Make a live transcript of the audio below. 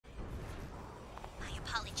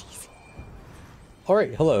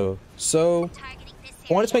Alright, hello. So,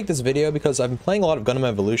 I wanted to make this video because I've been playing a lot of Gundam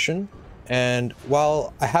Evolution, and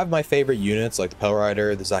while I have my favorite units like the Pell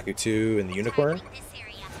Rider, the Zaku 2, and the Unicorn,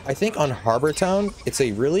 I think on Harbour Town, it's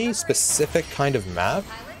a really specific kind of map,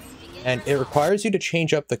 and it requires you to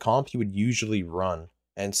change up the comp you would usually run.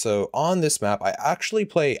 And so on this map, I actually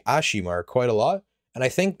play Asshimar quite a lot, and I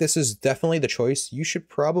think this is definitely the choice you should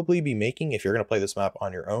probably be making if you're going to play this map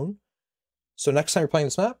on your own. So next time you're playing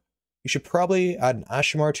this map, you should probably add an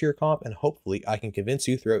Asshimar to your comp, and hopefully I can convince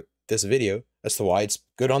you throughout this video as to why it's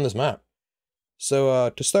good on this map. So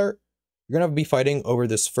to start, you're going to be fighting over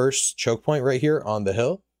this first choke point right here on the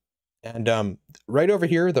hill. And right over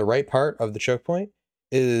here, the right part of the choke point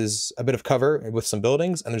is a bit of cover with some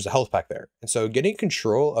buildings, and there's a health pack there. And so getting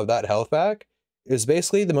control of that health pack is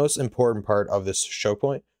basically the most important part of this choke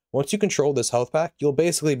point. Once you control this health pack, you'll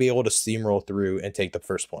basically be able to steamroll through and take the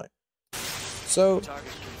first point. So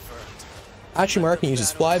Asshimar can use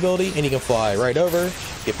his fly ability, and he can fly right over,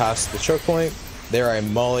 get past the choke point. There are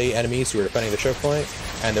Molly enemies who are defending the choke point,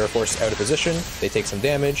 and they're forced out of position. They take some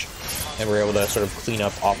damage, and we're able to sort of clean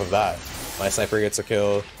up off of that. My sniper gets a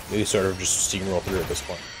kill. We sort of just steamroll through at this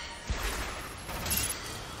point.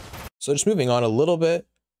 So just moving on a little bit,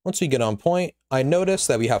 once we get on point, I notice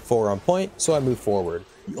that we have 4 on point, so I move forward.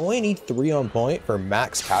 You only need 3 on point for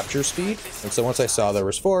max capture speed, and so once I saw there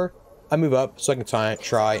was 4, I move up so I can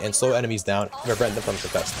try and slow enemies down and prevent them from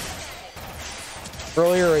contesting.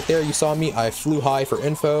 Earlier right there you saw me, I flew high for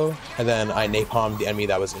info, and then I napalmed the enemy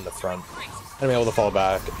that was in the front. And I'm able to fall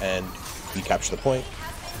back and we capture the point.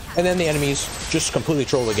 And then the enemies just completely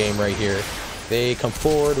troll the game right here. They come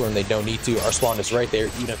forward when they don't need to. Our spawn is right there,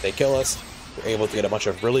 even if they kill us. We're able to get a bunch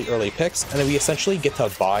of really early picks, and then we essentially get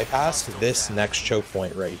to bypass this next choke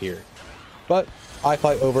point right here. But I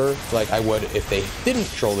fly over like I would if they didn't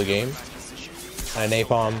troll the game, and I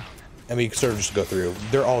napalm, and we sort of just go through.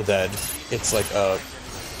 They're all dead. It's like a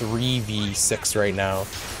 3v6 right now,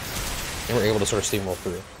 and we're able to sort of steamroll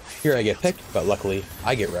through. Here I get picked, but luckily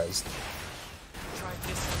I get rezzed.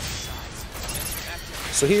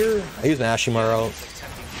 So here I use an Asshimar ult.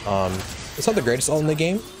 It's not the greatest ult in the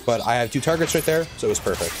game, but I have 2 targets right there, so it was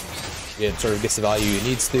perfect. It sort of gets the value it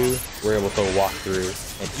needs to. We're able to walk through,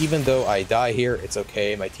 and even though I die here, it's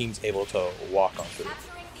okay. My team's able to walk on through.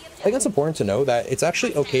 I think it's important to know that it's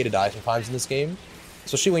actually okay to die sometimes in this game,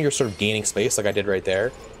 especially when you're sort of gaining space like I did right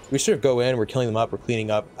there. We sort of go in, we're killing them up, we're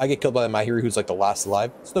cleaning up. I get killed by my hero who's like the last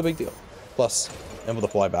alive. It's no big deal. Plus, I'm able to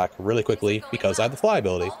fly back really quickly because I have the fly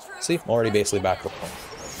ability. See, I'm already basically back to the point.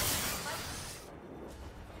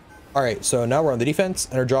 Alright, so now we're on the defense,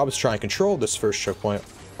 and our job is to try and control this first choke point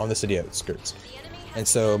on the city outskirts. And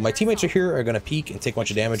so my teammates are here are going to peek and take a bunch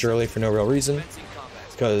of damage early for no real reason,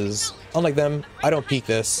 because unlike them, I don't peek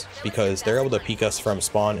this because they're able to peek us from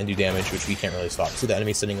spawn and do damage, which we can't really stop. See the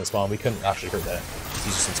enemy sitting in spawn, we couldn't actually hurt that.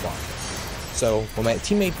 He's just in spawn. So when my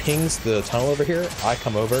teammate pings the tunnel over here, I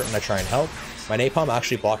come over and I try and help. My napalm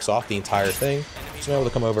actually blocks off the entire thing, so I'm able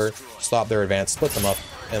to come over, stop their advance, split them up,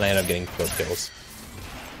 and I end up getting both kills.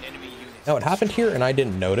 Now what happened here, and I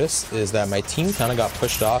didn't notice, is that my team kind of got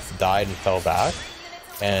pushed off, died, and fell back,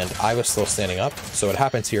 and I was still standing up. So what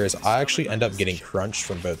happens here is I actually end up getting crunched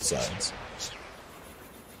from both sides.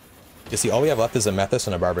 You see, all we have left is a Methus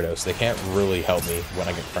and a Barbados. They can't really help me when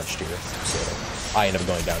I get crunched here, so I end up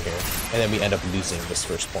going down here, and then we end up losing this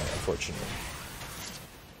first point, unfortunately.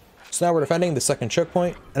 So now we're defending the second choke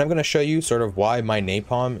point, and I'm going to show you sort of why my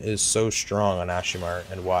napalm is so strong on Asshimar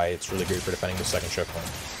and why it's really great for defending the second choke point.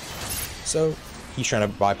 So he's trying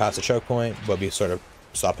to bypass the choke point, but we sort of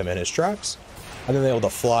stop him in his tracks. And then they're able to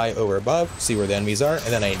fly over above, see where the enemies are, and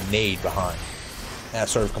then I nade behind. And that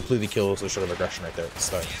sort of completely kills the sort of aggression right there at the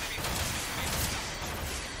start.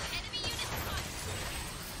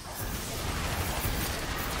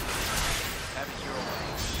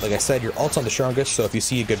 Like I said, your ult's on the strongest, so if you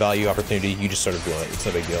see a good value opportunity, you just sort of do it. It's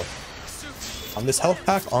no big deal. This health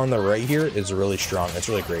pack on the right here is really strong. It's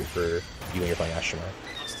really great for you when you're playing Asshimar.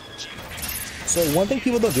 So one thing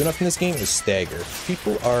people don't do enough in this game is stagger.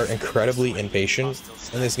 People are incredibly impatient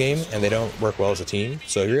in this game, and they don't work well as a team.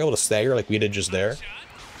 So if you're able to stagger like we did just there,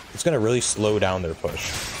 it's going to really slow down their push.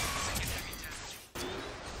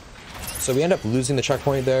 So we end up losing the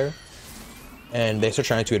checkpoint there, and they start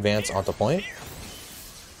trying to advance onto point.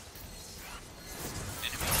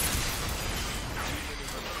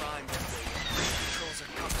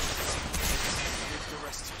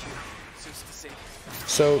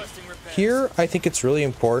 So here, I think it's really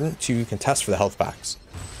important to contest for the health packs.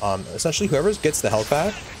 Essentially, whoever gets the health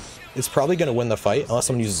pack is probably going to win the fight unless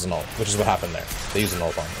someone uses an ult, which is what happened there. They used an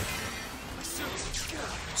ult on me.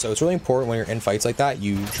 So it's really important when you're in fights like that,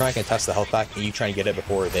 you try and contest the health pack and you try and get it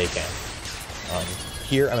before they can.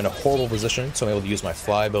 Here I'm in a horrible position, so I'm able to use my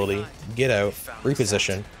fly ability, get out,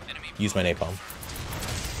 reposition, use my napalm.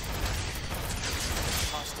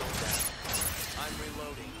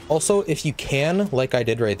 Also, if you can, like I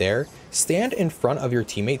did right there, stand in front of your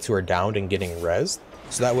teammates who are downed and getting rezzed,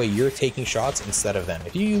 so that way you're taking shots instead of them.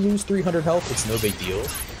 If you lose 300 health, it's no big deal,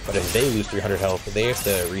 but if they lose 300 health, they have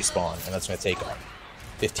to respawn, and that's going to take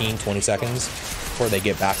 15-20 seconds before they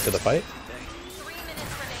get back to the fight.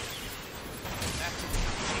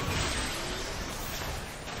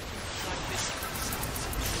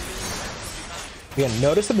 Again,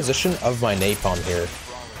 notice the position of my napalm here.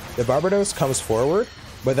 The Barbados comes forward,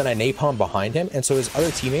 but then I napalm behind him, and so his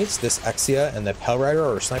other teammates, this Exia and the Pell Rider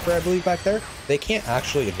or Sniper I believe back there, they can't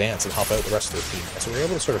actually advance and help out the rest of their team. So we're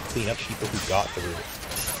able to sort of clean up people who got through,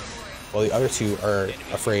 while the other two are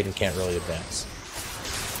afraid and can't really advance.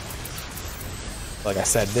 Like I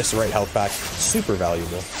said, this right health pack, super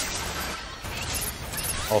valuable.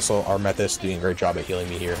 Also, our Methus doing a great job at healing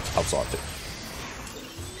me here, helps a lot too.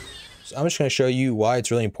 So I'm just going to show you why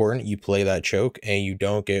it's really important you play that choke and you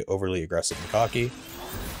don't get overly aggressive and cocky.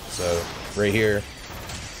 So right here,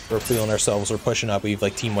 we're feeling ourselves, we're pushing up, we've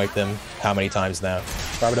like team wiped them how many times now.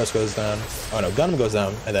 Barbados goes down, oh no, Gundam goes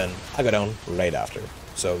down, and then I go down right after.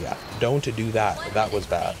 So yeah, don't do that, that was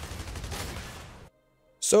bad.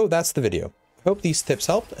 So that's the video. I hope these tips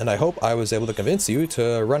helped, and I hope I was able to convince you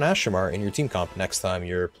to run Asshimar in your team comp next time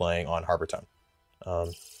you're playing on Harbour Town.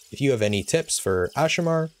 If you have any tips for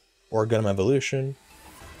Asshimar, or Gundam Evolution,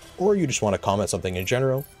 or you just want to comment something in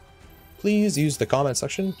general, please use the comment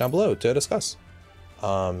section down below to discuss.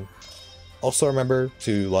 Also remember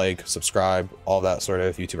to like, subscribe, all that sort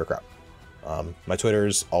of YouTuber crap. My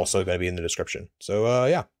Twitter's also going to be in the description. So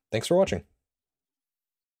yeah, thanks for watching.